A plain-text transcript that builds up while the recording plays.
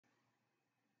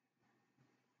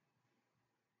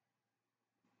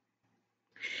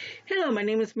Hello, my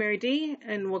name is MaryD,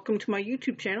 and welcome to my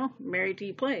YouTube channel,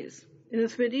 MaryD Plays. In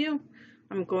this video,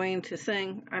 I'm going to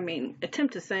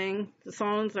attempt to sing the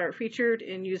songs that are featured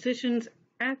in Yousician's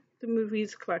At the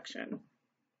Movies collection.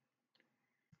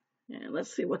 And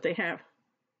let's see what they have.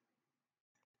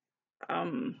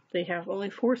 They have only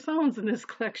 4 songs in this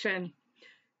collection.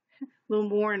 A little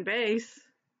more in bass,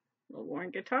 a little more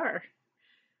in guitar.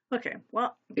 Okay,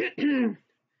 well,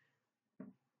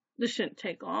 this shouldn't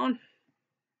take long.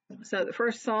 So the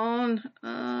first song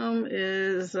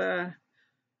is by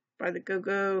the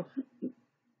Go-Go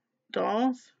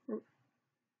Dolls.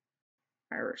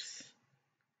 Iris.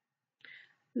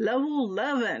 Level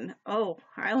 11. Oh,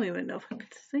 I don't even know if I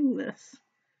could sing this.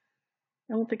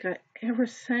 I don't think I ever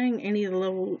sang any of the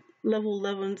level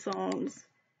 11 songs.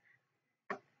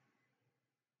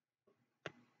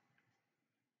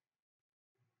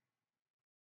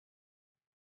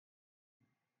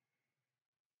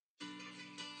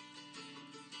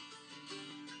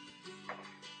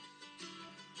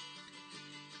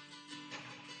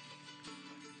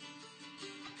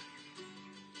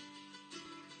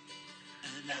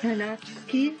 And I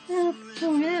give up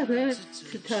forever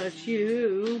to touch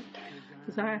you,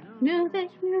 'cause I know that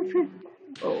you're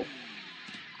Oh.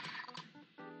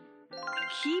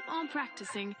 Keep on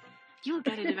practicing. You'll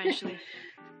get it eventually.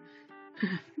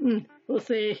 We'll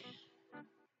see.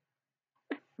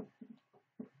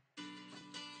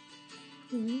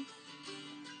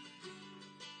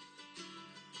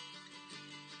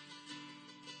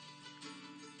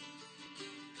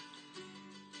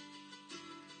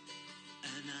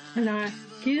 And I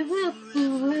give up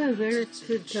forever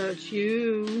to touch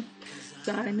you, 'cause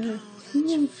I know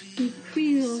you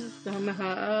feel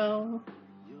somehow.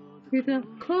 You're the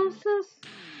closest.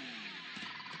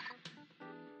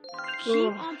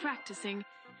 Keep on practicing.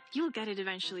 You'll get it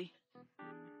eventually.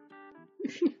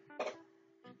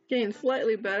 Getting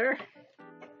slightly better.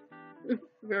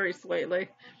 Very slightly.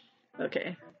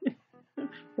 Okay.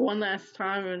 One last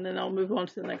time and then I'll move on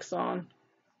to the next song.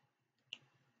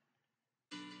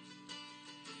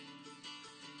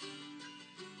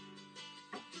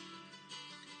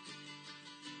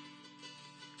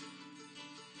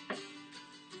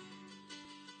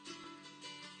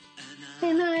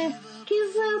 And I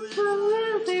give up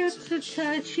forever to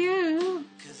touch you,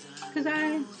 'cause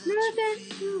I know that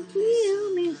you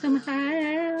feel me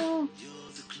somehow.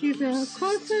 You're the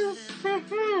closest to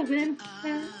heaven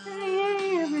that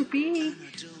I ever be.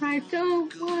 I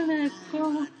don't wanna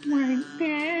go right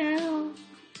now.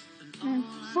 And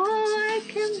all I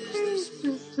can breathe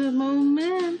is the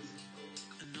moment.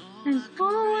 And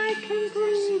all I can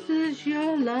breathe is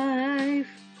your life.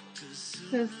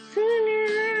 'Cause sooner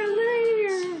or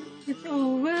later it's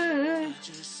over.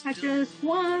 I just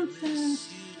want to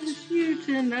kiss you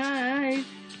tonight.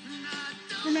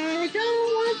 And I don't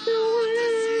want the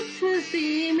world to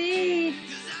see me,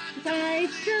 'cause I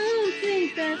don't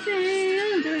think that they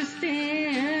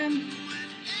understand.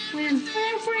 When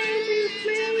everything's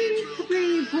made to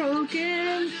be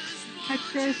broken, I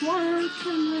just want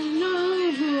them to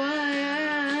know who I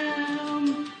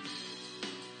am.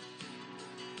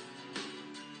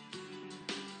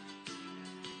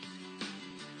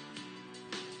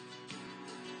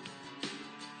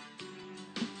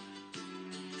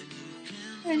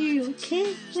 And you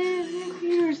can't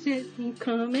hear it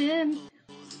coming,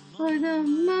 for the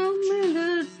moment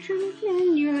of truth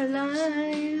in your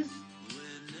lies.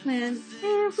 When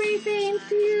everything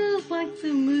feels like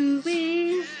the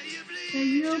movies, and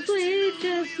you'll bleed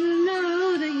just to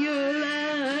know that you're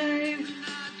alive.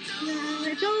 And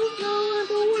I don't want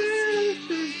the world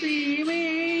to see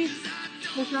me,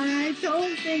 'cause I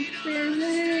don't think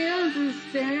they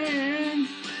understand.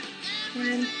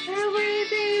 When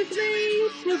everything's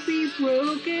made to be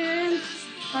broken,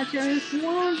 I just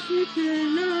want you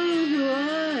to know who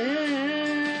I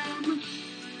am.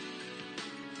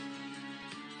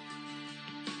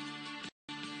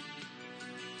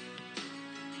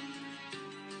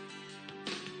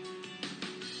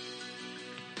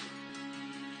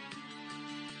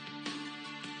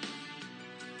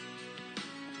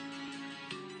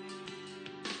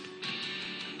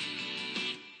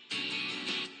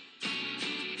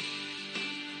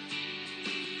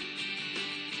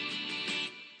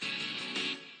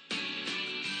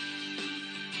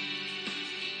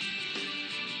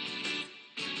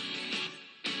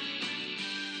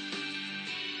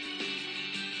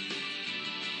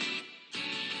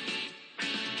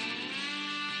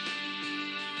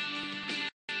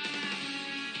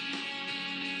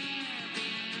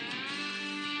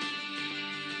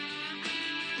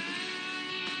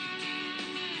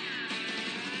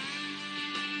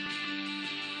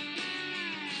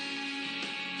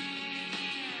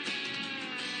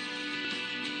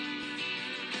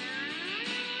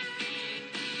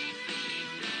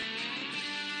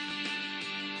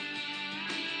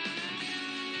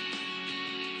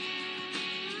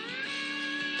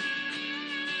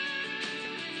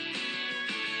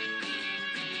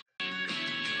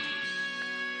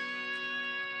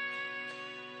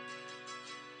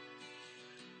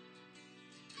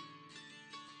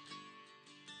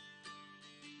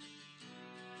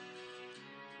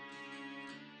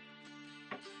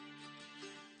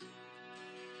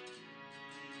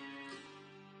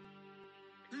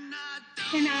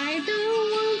 And I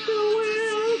don't want the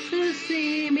world to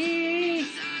see me,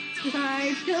 'cause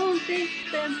I don't think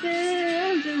that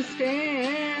they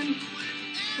understand.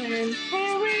 When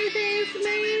everything's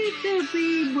made to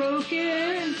be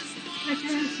broken, I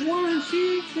just want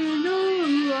you to know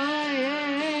who I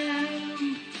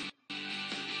am.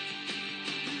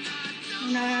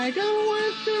 And I don't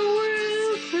want the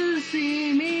world to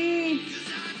see me,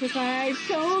 'cause I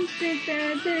don't think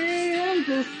that they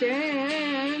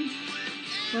understand.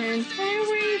 When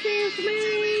everything's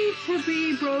made to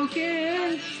be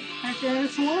broken, I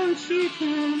just want you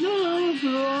to know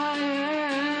who I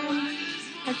am.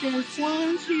 I just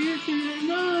want you to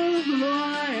know who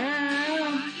I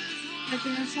am. I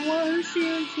just want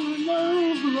you to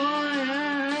know who I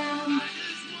am.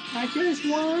 I just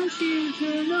want you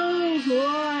to know who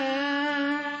I am.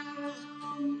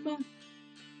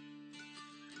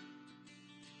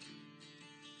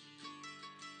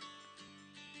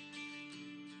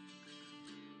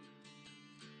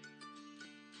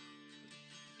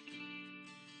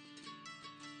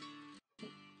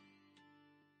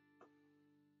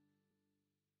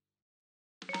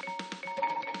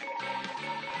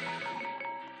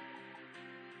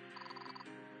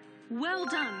 Well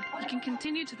done. You can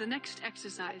continue to the next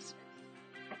exercise.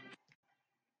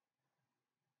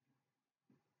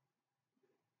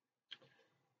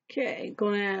 Okay,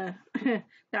 gonna.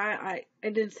 I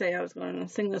did say I was going to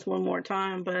sing this one more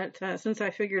time, but since I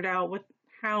figured out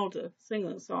how to sing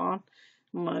this song,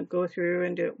 I'm gonna go through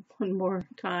and do it one more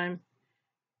time.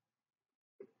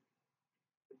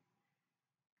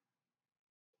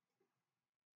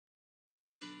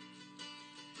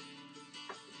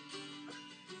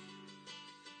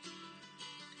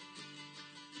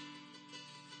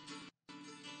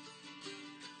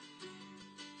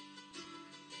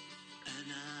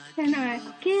 And I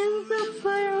give up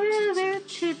forever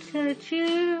to touch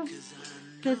you,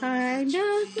 'cause I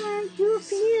know that you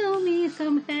feel me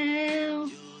somehow.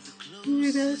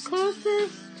 You're the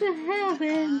closest to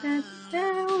heaven that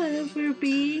there'll ever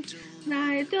be, and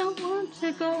I don't want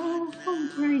to go home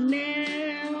right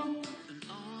now.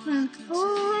 And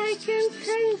all I can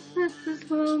taste is this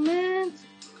moment,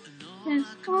 and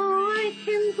all I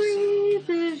can breathe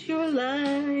is your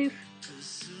life.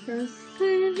 'Cause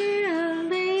sooner or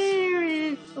later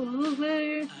it's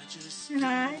over, and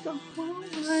I don't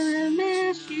wanna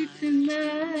miss you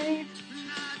tonight.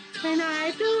 And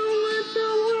I don't want the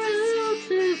world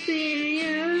to see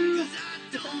you,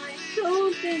 'cause I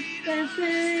don't think that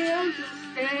they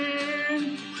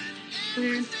understand.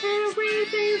 When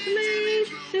everything's made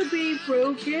to be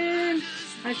broken,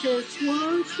 I just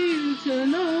want you to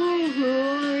know who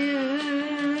I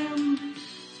am.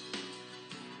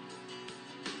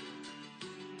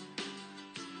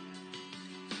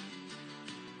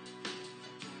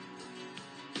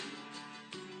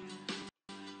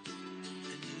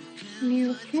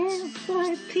 You can't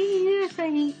fight tears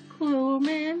ain't cool,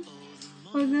 man,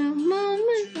 for the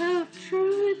moment of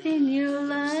truth in your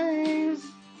lives.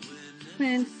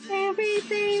 When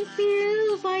everything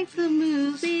feels like the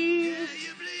movies,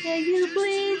 and you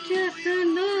bleed just to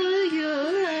know you're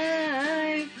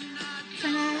alive.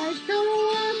 And I don't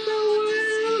want the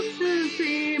world to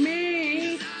see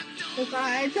me, 'cause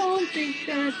I don't think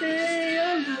that they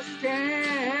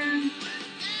understand.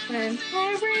 When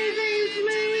everything's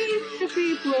made to be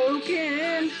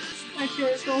broken, I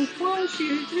just don't want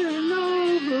you to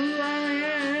know who I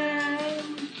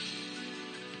am.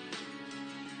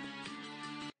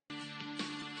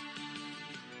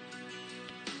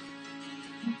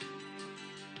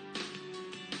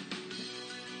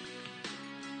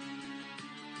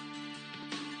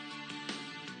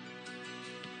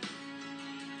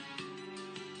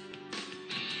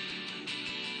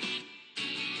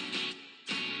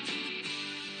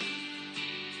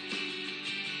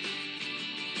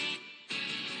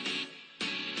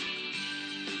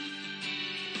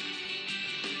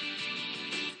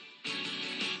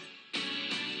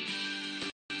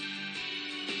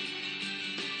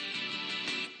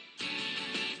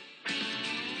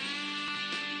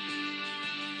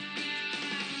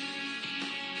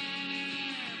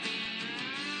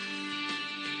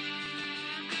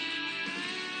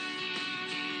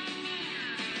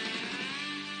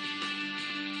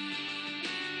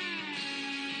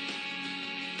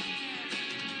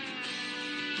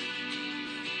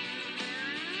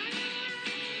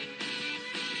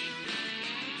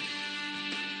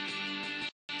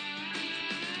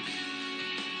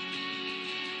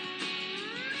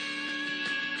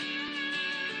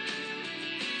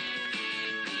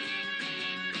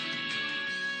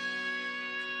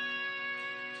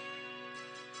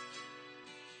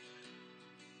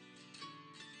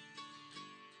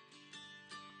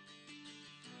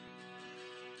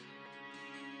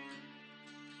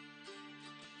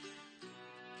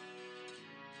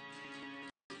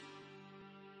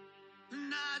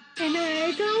 And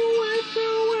I don't want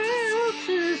the world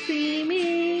to see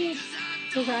me,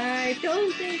 'cause I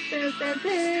don't think that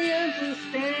they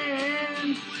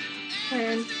understand.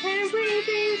 And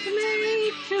everything's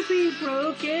made to be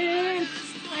broken.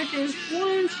 I just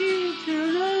want you to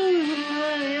know who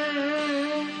I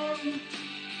am.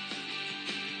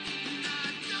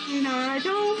 And I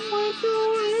don't want the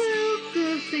world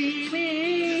to see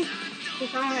me,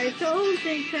 'cause I don't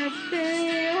think that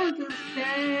they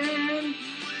understand.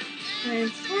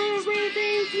 And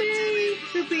everything's made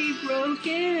to be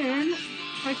broken.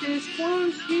 I just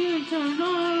want you to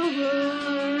know who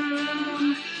I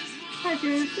am. I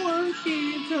just want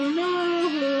you to know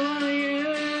who I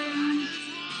am.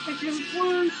 I just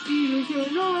want you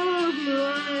to know who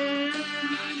I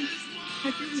am.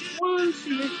 I just want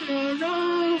you to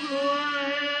know who I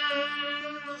am.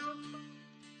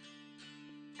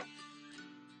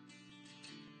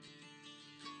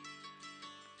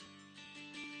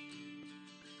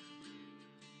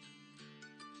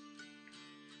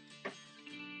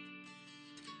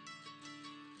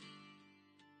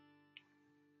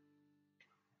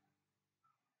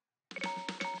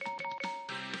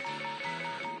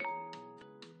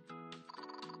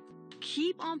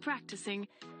 Keep on practicing.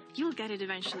 You'll get it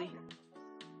eventually.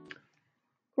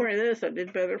 For this, I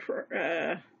did better for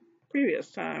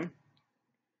previous time.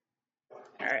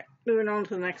 Alright, moving on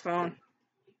to the next song.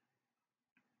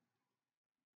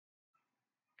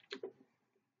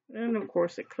 And of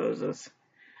course it closes.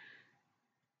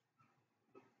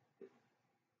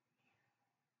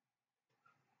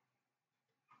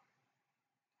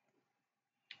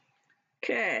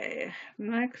 Okay,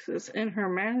 next is In Her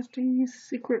Majesty's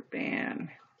Secret Band.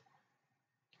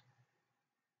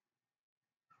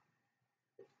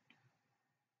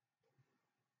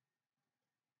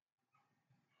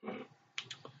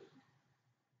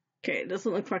 Okay, it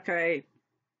doesn't look like I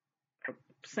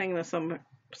sang this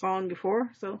song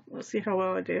before, so let's see how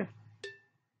well I do.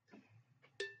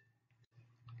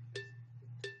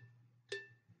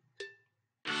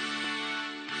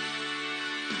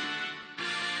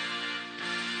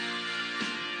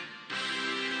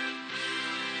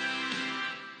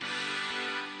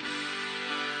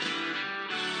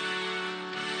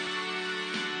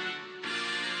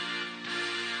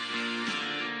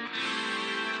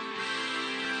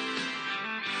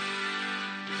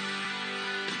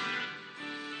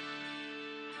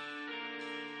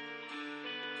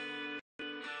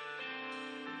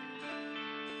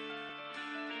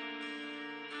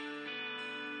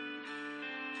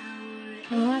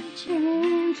 Oh, I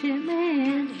change it,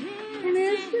 man, and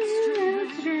it's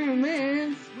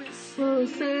instruments will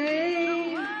say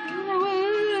the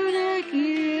word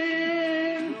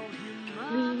again.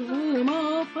 We hold them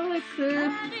all for the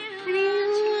cliff, and he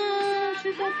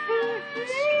launches a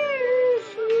parachute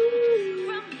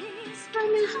from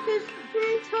his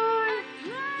guitar,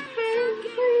 and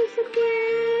plays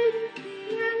again.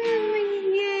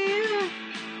 Yeah.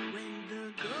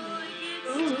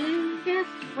 Oh, and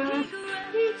guess what?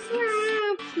 He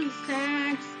grabs the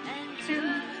sax and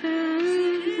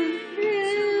turns it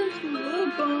into a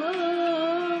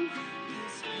bomb.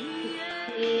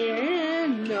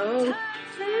 And no,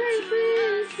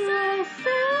 there's a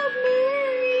submarine.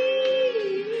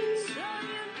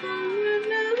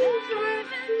 Another part,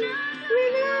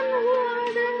 without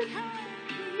water,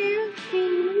 you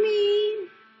can mean.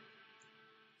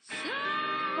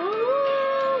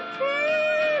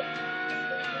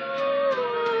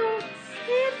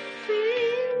 It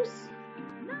seems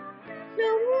no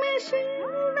mission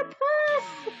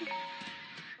impossible.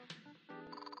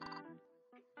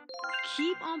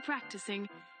 Keep on practicing.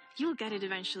 You'll get it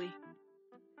eventually.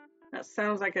 That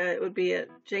sounds like it would be a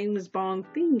James Bond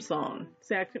theme song.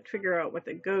 See, I couldn't figure out what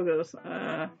the Go-Go's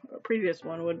previous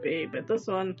one would be, but this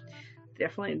one,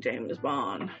 definitely James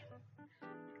Bond.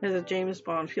 There's a James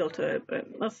Bond feel to it, but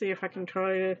let's see if I can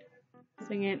try to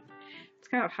sing it. It's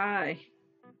kind of high.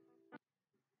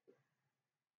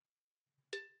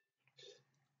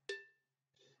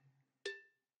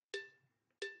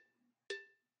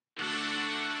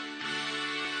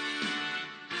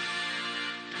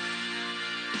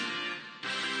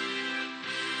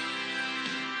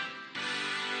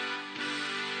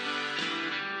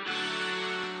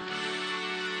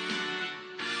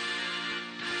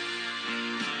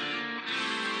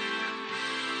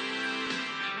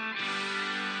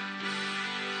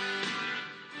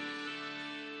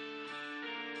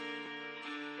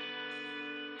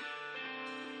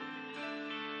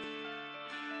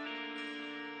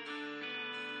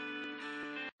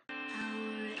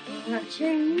 I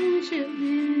change it,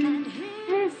 man,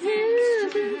 and his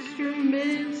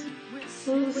instruments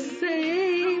will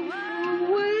say the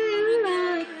word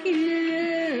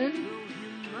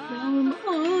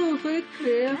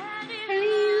cliff, and he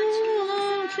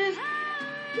launches from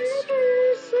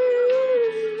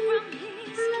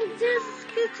his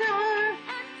guitar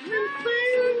and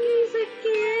plays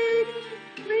again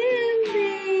in the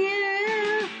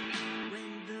air.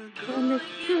 When the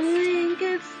feeling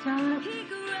gets tough, he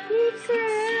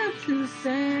grabs his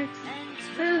sax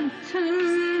and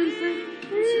turns it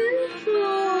into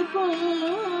a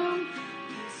bomb.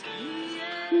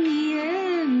 The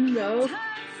end of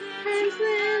times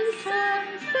and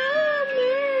times of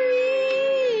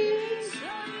Marys.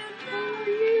 Oh,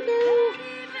 you know,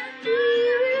 even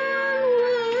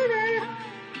water,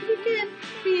 you can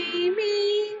be me.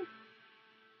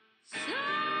 So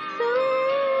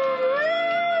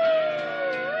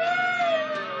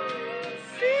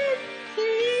it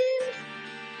seems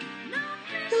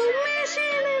no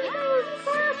mission is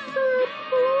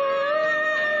impossible.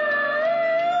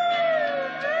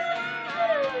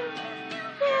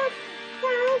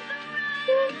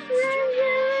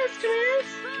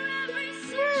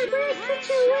 Every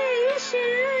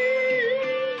situation,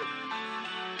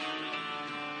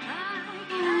 I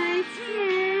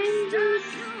can just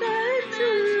start to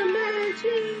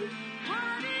imagine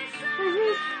what it's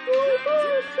going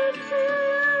to do.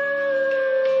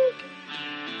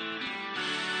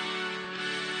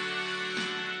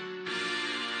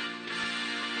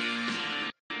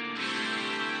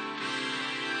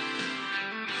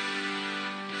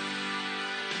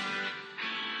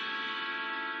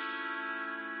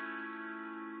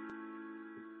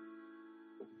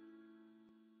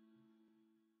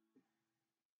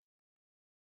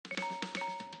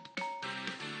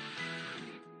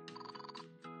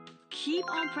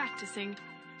 Keep on practicing.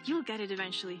 You'll get it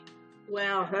eventually.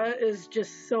 Wow, that is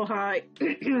just so high.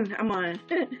 I'm gonna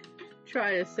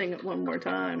try to sing it one more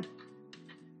time.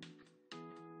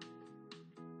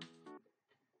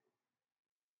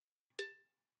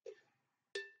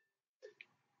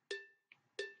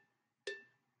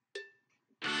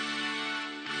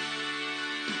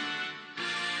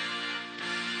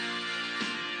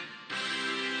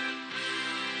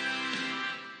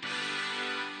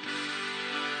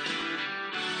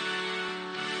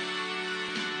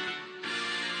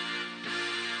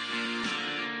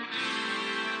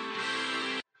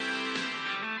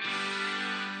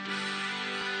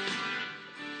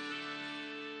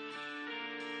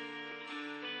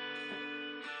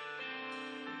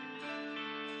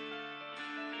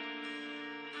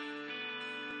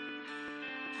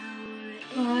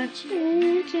 Watch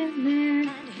agent man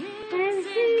and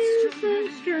his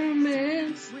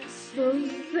instruments will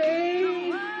say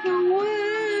the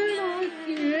word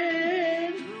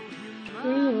again.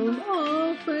 Threw him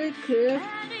off a cliff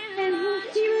and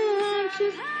he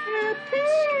launches a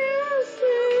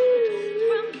pencil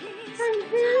from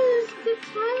his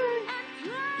guitar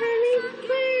and he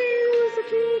plays a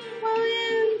beat while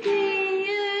in the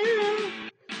air.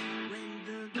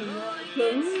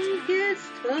 When the gets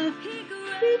tough, he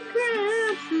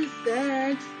grabs his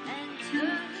sax and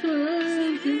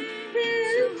turns it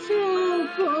into a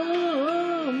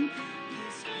bomb.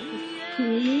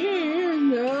 The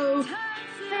end of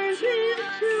turns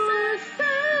into a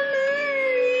submarine.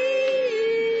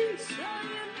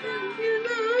 You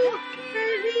know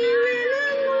that even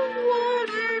in the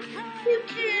water, you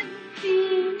can't be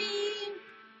me.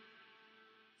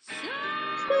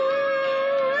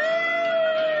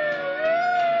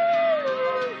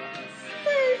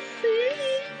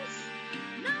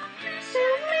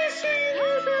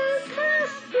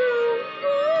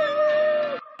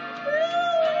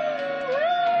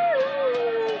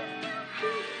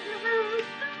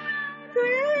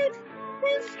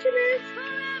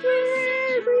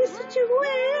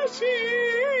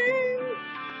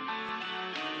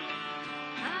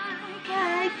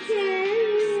 I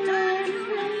cannot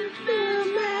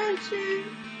imagine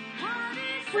what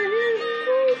it's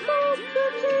going to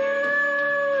do.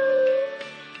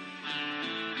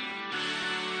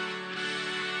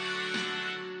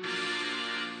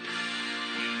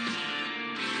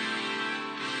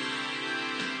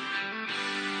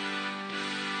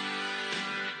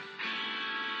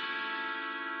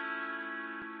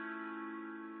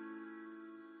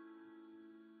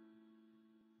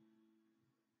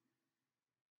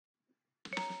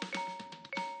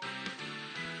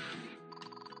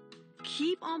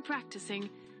 Keep on practicing.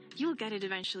 You'll get it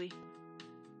eventually.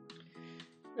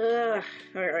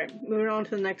 Alright, moving on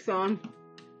to the next song.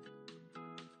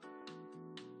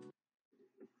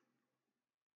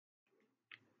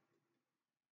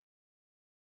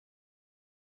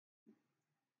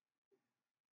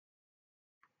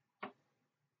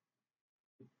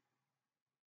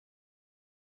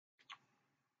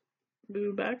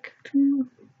 Move back to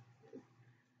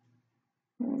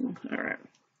All right.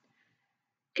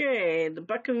 Okay, the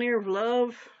Buccaneer of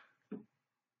Love.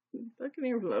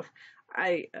 Buccaneer of Love.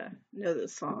 I know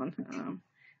this song.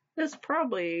 This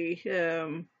probably,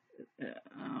 I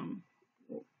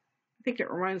think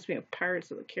it reminds me of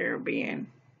Pirates of the Caribbean.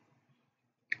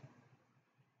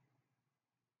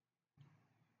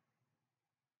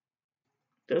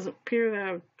 Doesn't appear that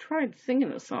I've tried singing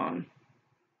this song.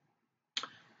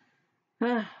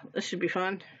 This should be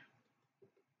fun.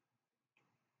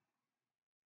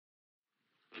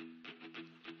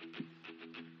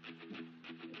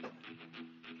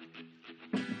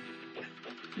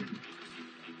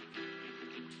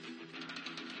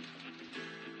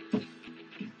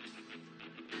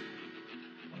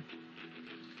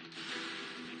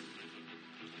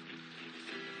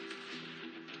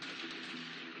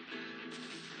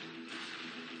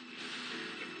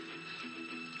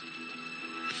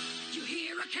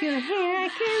 You hear a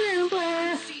cannon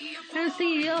blast, and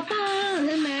see a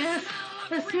falling mass.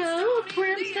 The smoke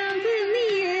brimstones in the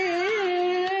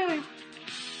air.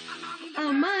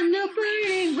 Among the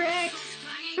burning wrecks,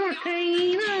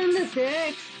 hurricane on the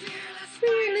decks.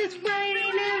 Fearless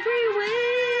fighting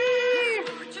everywhere.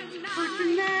 For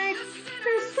tonight,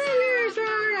 the sinners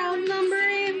are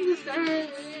outnumbering the stars.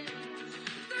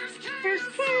 There's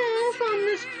chaos on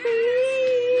the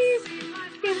streets.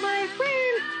 Be my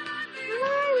friend.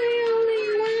 I'm the only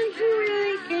one who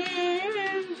really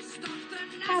can.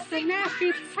 Stop the nasty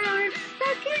pirates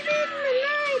stuck in the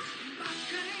night.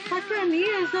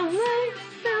 Buccaneers of love,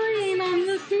 sailing on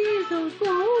the seas of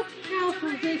gold. Now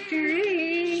for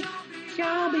victory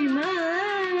shall be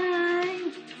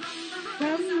mine.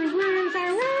 From the ruins I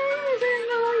rise, and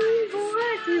all evil I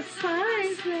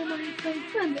despise. And my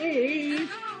faith and age,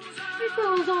 it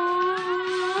goes on.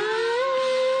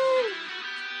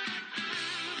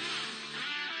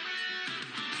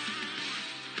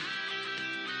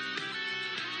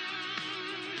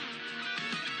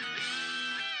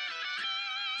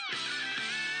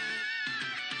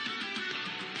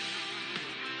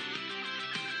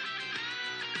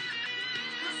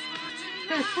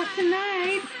 But for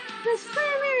tonight, the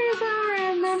sinners are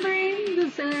remembering the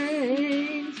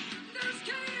saints.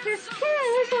 There's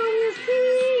chaos on the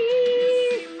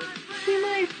sea. Be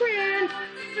my friend,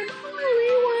 I'm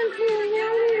only one who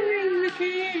will ring the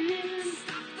can.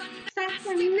 Stop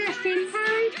the nasty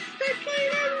pirates stuck in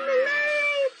the night.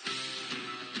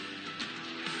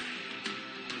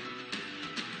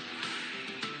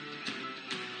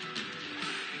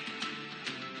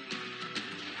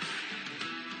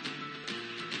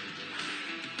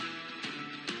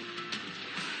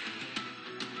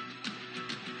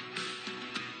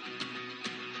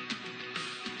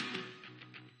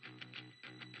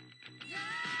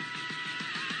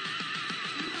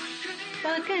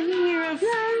 Buccaneer of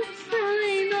love,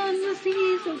 sailing on the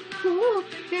seas of gold.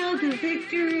 Now the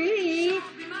victory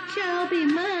shall be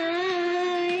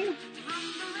mine.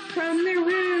 From the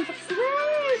ruins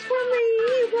rise, from the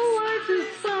evil I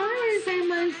despise, and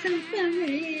my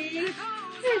symphony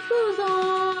it goes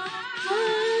on.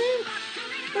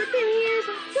 Buccaneers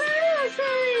of love,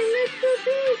 sailing with the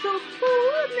seas of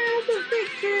gold. Now the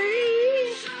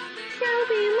victory shall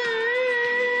be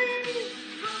mine.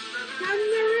 From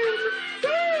the ruins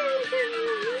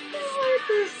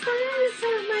the stars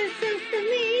of my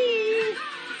symphony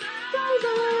goes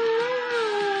on.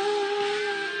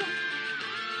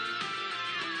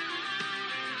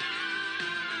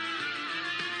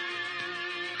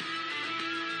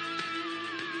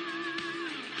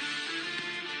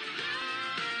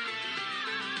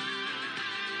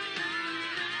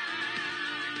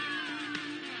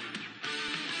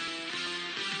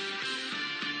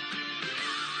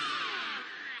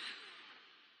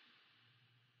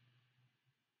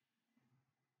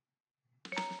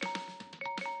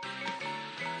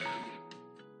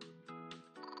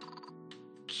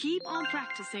 Keep on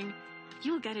practicing.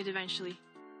 You'll get it eventually.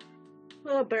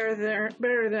 Well, better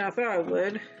than I thought I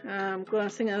would. I'm going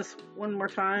to sing this one more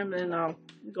time, then I'll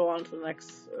go on to the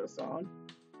next song.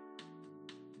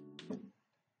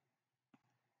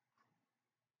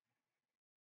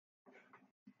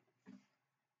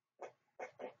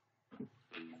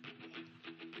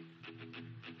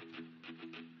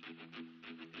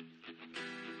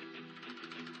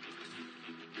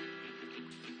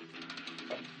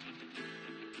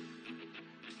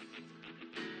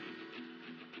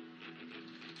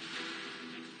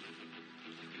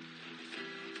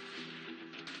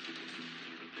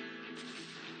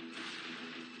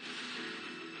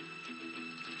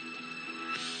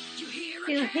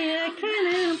 You hear a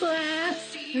cannon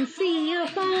blast and see a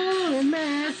falling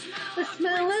mass. The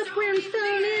smell of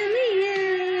brimstone in the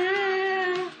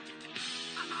air.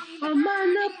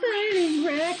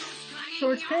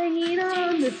 swords hanging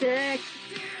on the deck.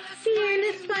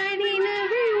 Fearless fighting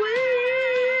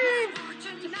everywhere.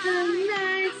 The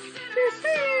night, there's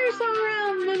fears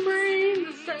around the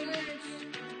marine side.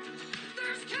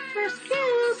 There's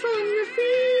chaos on the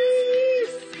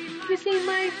seas. You see,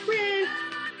 my friend,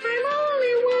 I'm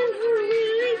only one who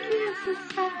really can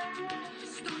survive.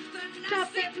 Stop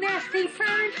that nasty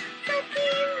punch, that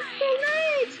means the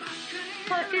night.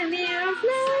 Buccaneer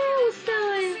blows,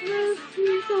 selling the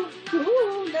seas of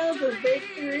gold. Now the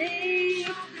victory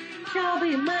shall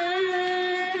be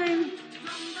mine.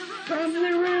 From the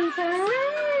ruins I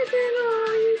rise, and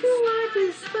all you do I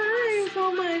despise.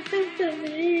 All my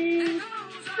symphony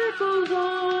that goes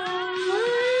on.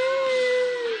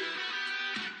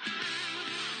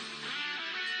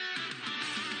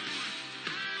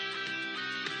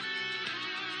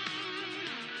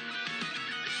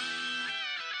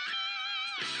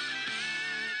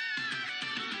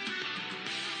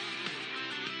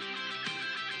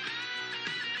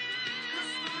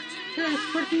 Just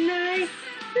for tonight,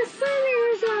 the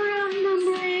sailors are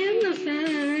outnumbering the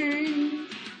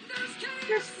sands.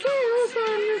 There's chaos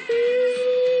on the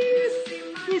seas.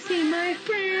 You see, my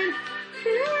friend,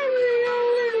 that I'm the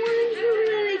only one who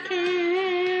really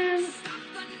can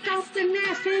stop the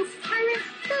nasty pirates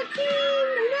stuck in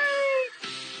the night.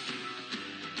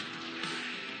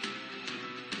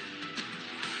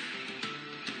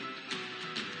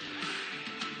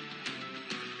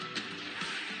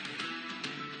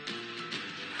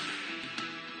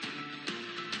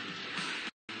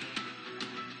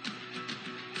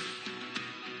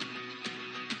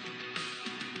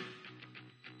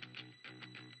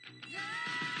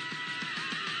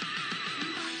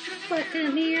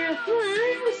 Buccaneer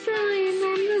flies, sailing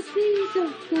on the seas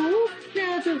of gold.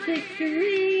 Now the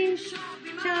victory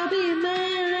shall be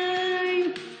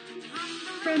mine.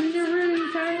 From the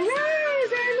ruins I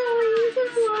rise, and all evil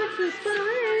watch the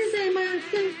skies, and my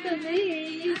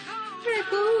symphony that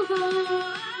goes on.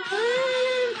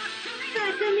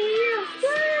 Buccaneer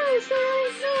flies,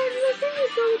 sailing on the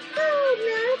seas of gold.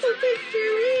 Now the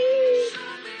victory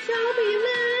shall be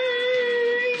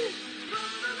mine.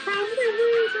 From the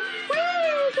ruins I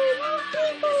rise, and all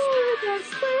people that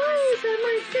skies, and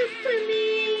my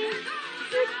symphony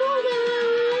that goes on.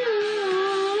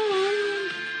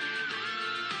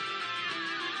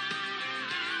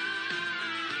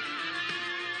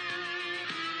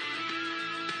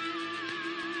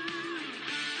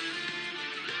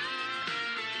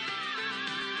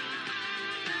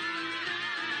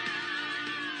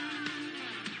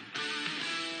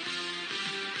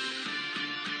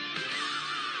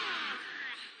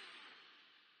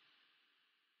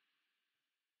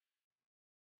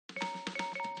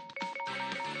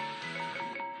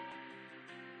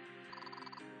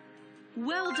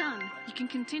 Well done. You can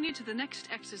continue to the next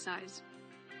exercise.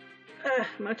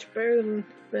 Much better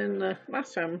than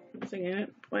last time singing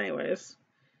it. Well, anyways.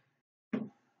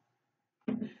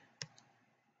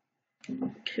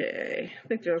 Okay, I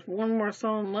think there's one more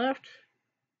song left.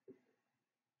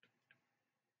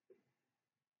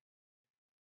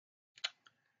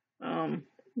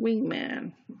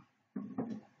 Wingman.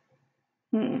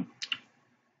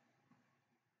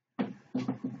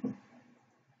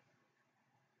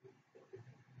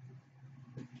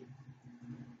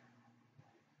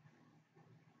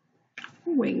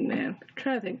 Wingman. I'm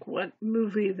trying to think what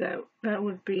movie that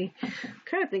would be. I'm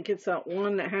trying to think it's that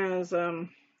one that has Tom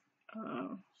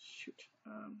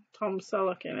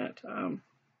Selleck in it.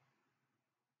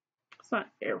 It's not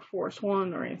Air Force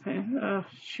One or anything.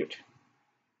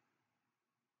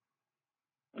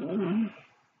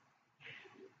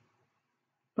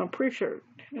 I'm pretty sure.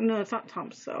 No, it's not Tom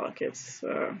Selleck. It's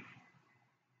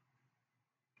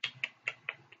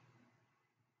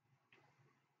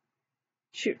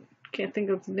can't think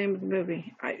of the name of the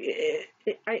movie.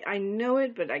 I know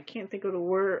it, but I can't think of the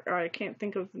word, or I can't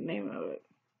think of the name of it.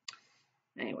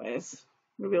 Anyways,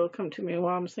 maybe it'll come to me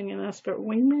while I'm singing this. But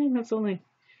Wingman, that's the only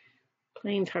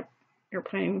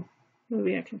airplane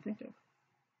movie I can think of.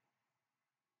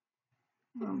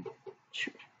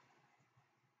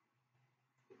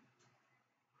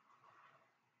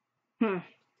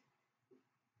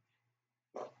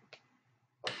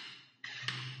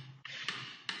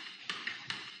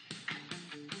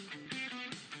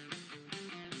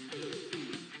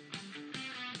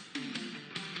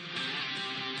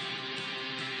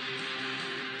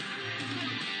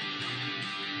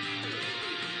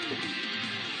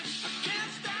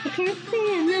 I can't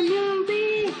stand the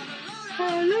movie, a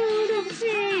load of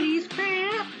 80s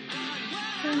crap.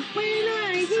 And when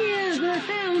I hear the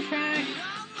soundtrack,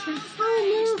 it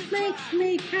almost makes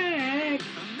me crack.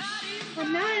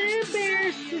 I'm not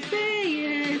embarrassed to say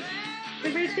it.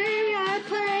 Every day I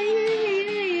play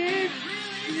it.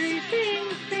 Everything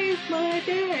saves my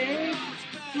day.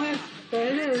 What's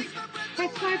better?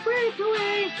 Takes my breath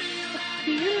away. I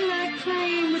feel like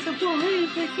playing with the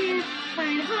boys again.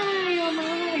 Flying high on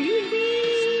my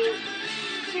knees.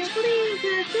 Can't believe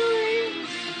they're doing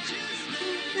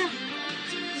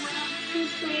to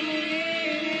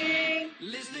sing.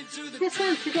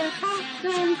 Listen to the Top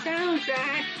Gun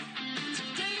soundtrack.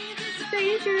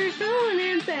 Danger Zone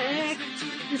and back.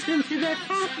 Listen to the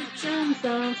Top Gun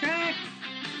soundtrack.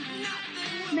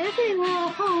 Nothing will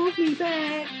hold me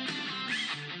back.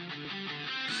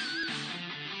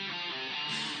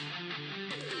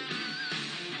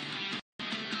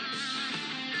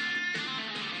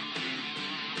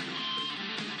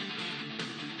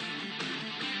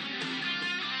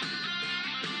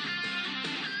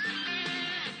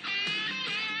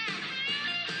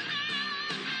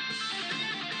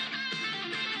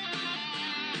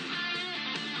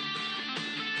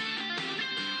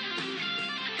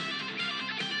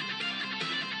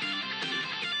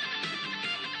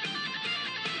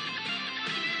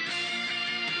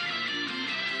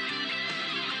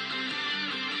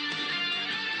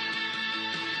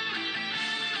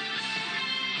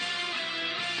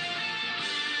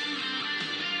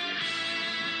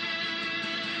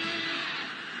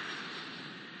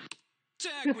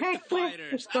 Attack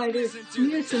with the Spiders.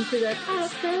 Listen to the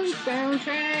Top Gun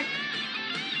soundtrack.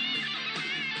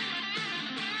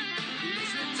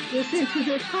 Listen to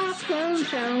the Top Gun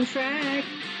soundtrack.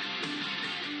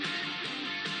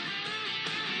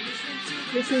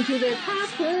 Listen to the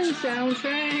Top Gun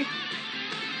soundtrack.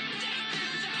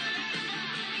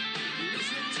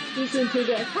 Listen to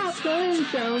the Top Gun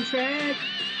soundtrack.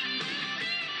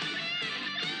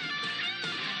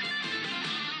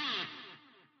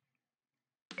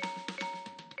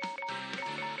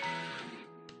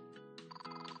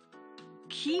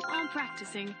 Keep on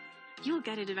practicing. You'll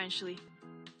get it eventually.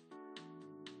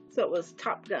 So it was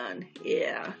Top Gun,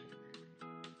 yeah.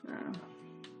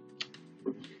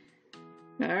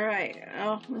 All right,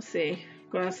 well, let's see.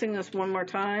 Gonna sing this one more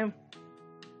time.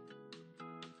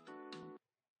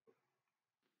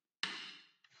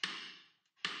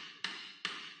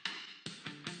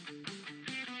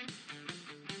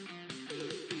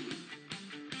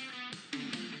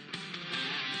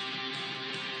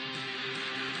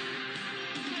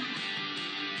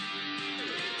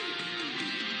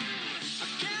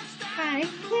 I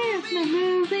can't the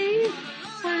movie,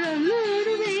 but I love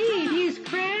the 80s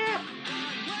crap.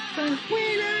 But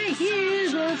when I hear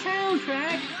the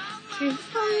soundtrack, it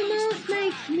almost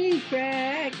makes me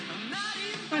crack.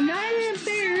 I'm not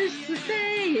embarrassed to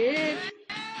say it.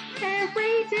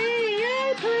 Every day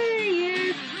I play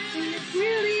it, and it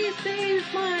really saves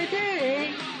my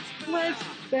day. What's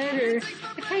better?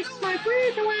 It takes my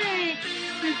breath away.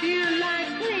 I feel like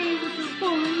playing with the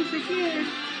boys again.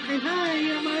 And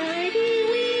high on mighty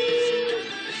wings,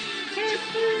 can't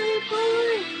play boy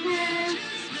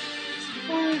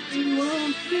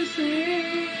everyone to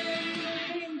sing.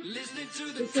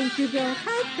 Listen to the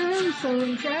Top Gun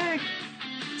soundtrack.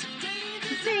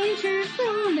 Danger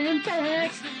Zone and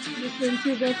back. Listen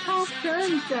to the Top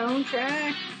Gun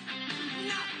soundtrack.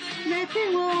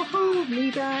 Nothing will hold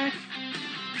me back.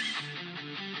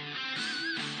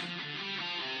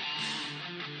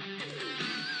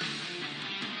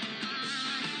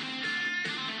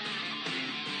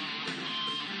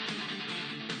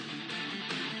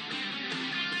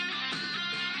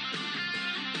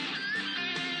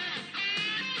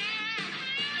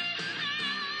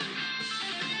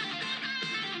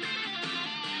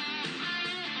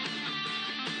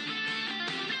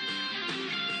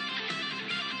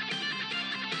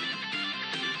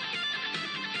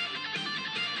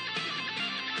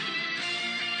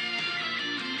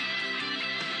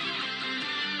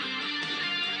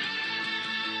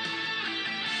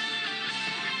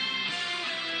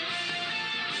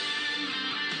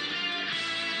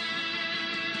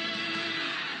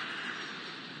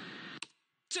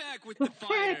 Attack with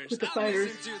the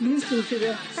Fighters. Listen to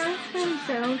the Top Gun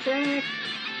soundtrack.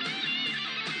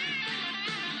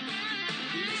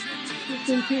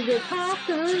 Listen to the Top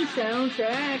Gun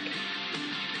soundtrack.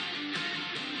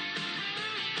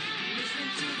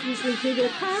 Listen to the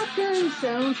Top Gun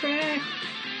soundtrack.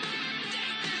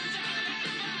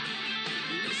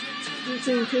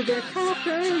 Listen to the Top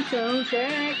Gun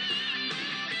soundtrack.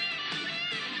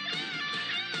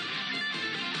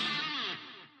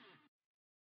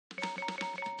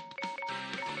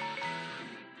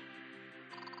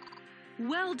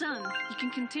 Well done. You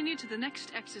can continue to the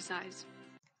next exercise.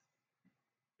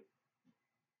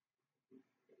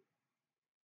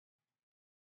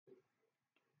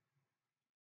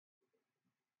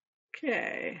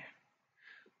 Okay.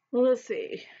 Well, let's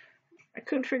see. I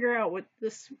couldn't figure out what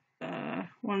this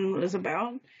one was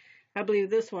about. I believe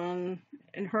this one,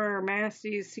 in Her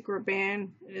Majesty's Secret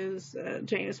Band, is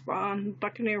James Bond,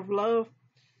 Buccaneer of Love.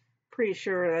 Pretty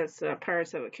sure that's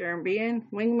Pirates of the Caribbean,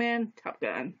 Wingman, Top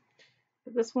Gun.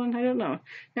 But this one, I don't know.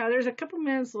 Now, there's a couple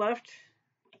minutes left,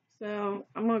 so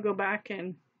I'm going to go back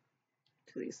and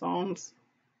to these songs.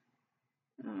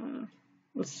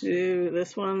 Let's do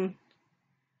this one.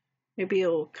 Maybe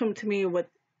it'll come to me what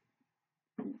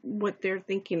they're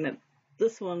thinking that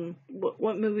this one,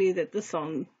 what movie that this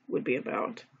song would be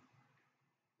about.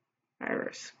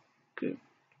 Iris,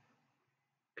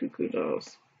 Cuckoo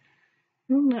Dolls.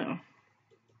 I don't know.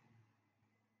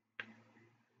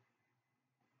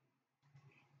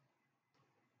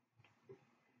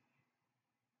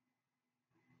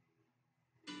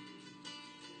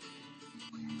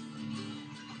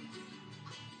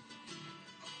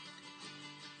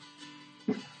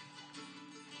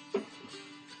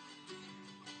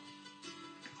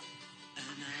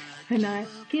 And I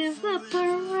give up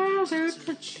forever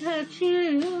to touch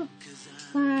you.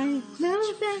 I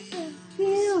know that you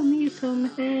feel me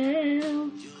somehow.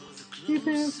 You're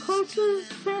the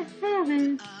closest to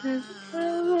heaven that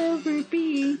I'll ever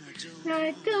be.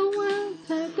 I don't want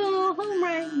to go home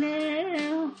right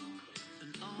now.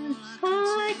 And all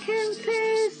I can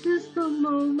taste is the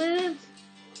moment.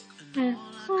 And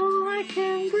all I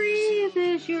can breathe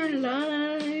is your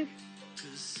life.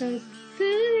 'Cause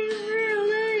sooner or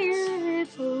later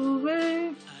it's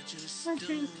over. I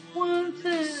just want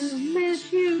to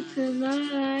miss you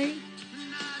tonight.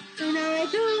 And I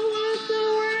don't want the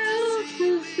world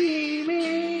to see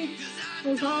me,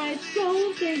 'cause I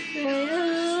don't think they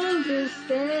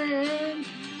understand.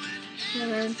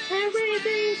 And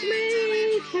everything's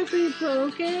made to be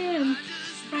broken.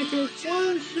 I just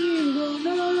want you to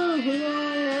know who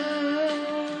I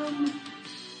am.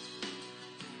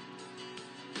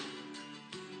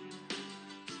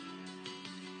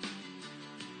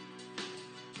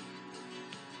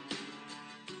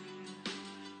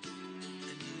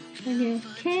 And you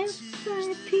can't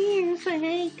find tears, I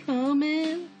ain't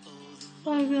coming.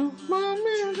 For the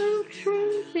moment of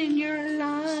truth in your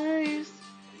lives.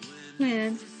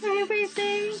 When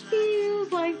everything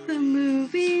feels like the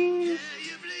movies.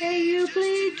 And you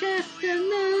bleed just to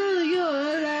know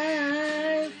you're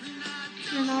alive.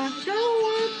 And I don't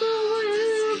want the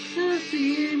world to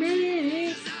see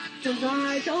me. 'Cause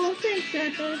I don't think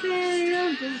that they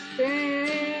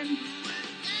understand.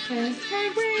 And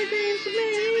everything's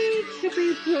made to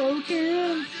be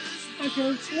broken. I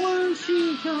just want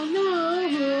you to know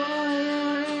who I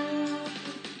am.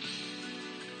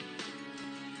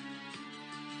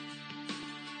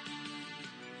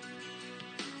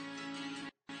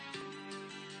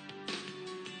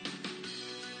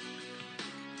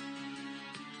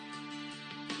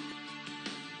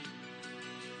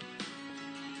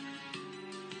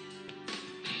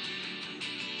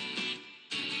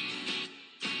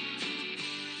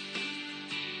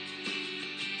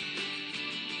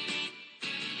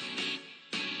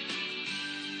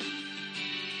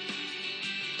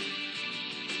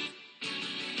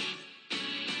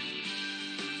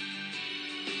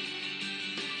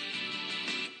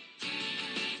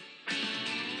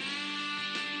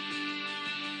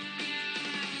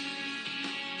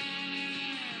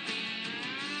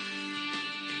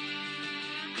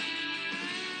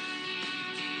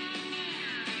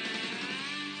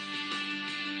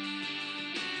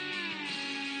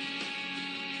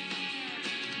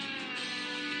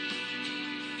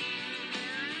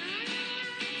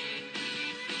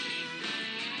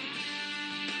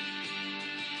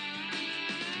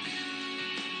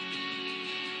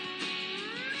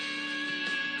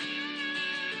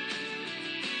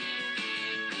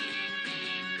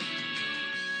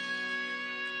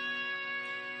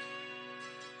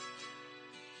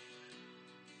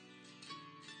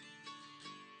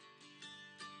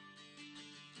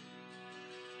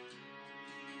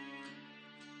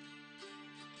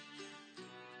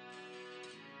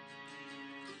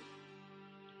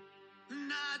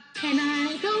 And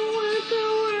I don't want the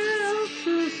world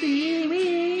to see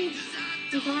me,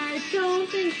 'cause I don't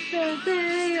think that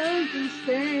they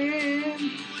understand.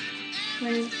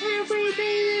 When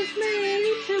everything is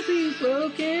made to be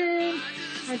broken,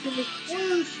 I just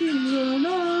want you to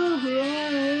know who I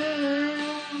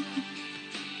am.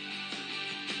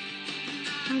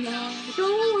 And I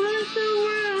don't want the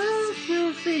world to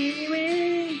see me,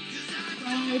 I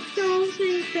don't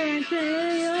think that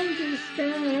they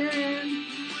understand.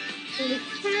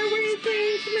 If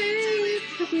everything's made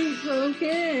to be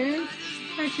broken,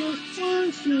 I just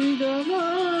want you to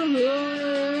know who I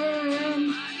am.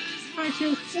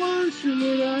 want you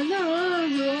to know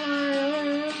who I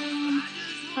am.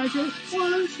 I just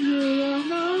want you to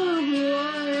know who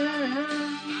I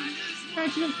am. I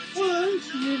just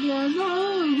want you to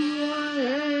know who I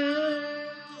am.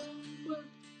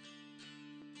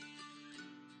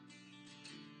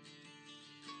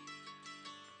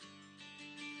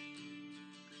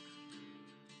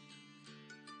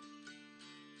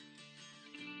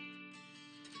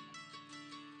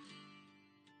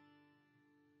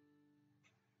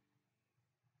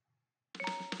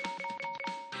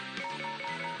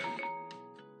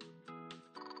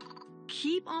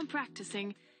 Keep on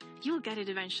practicing. You'll get it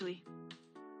eventually.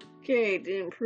 Okay, didn't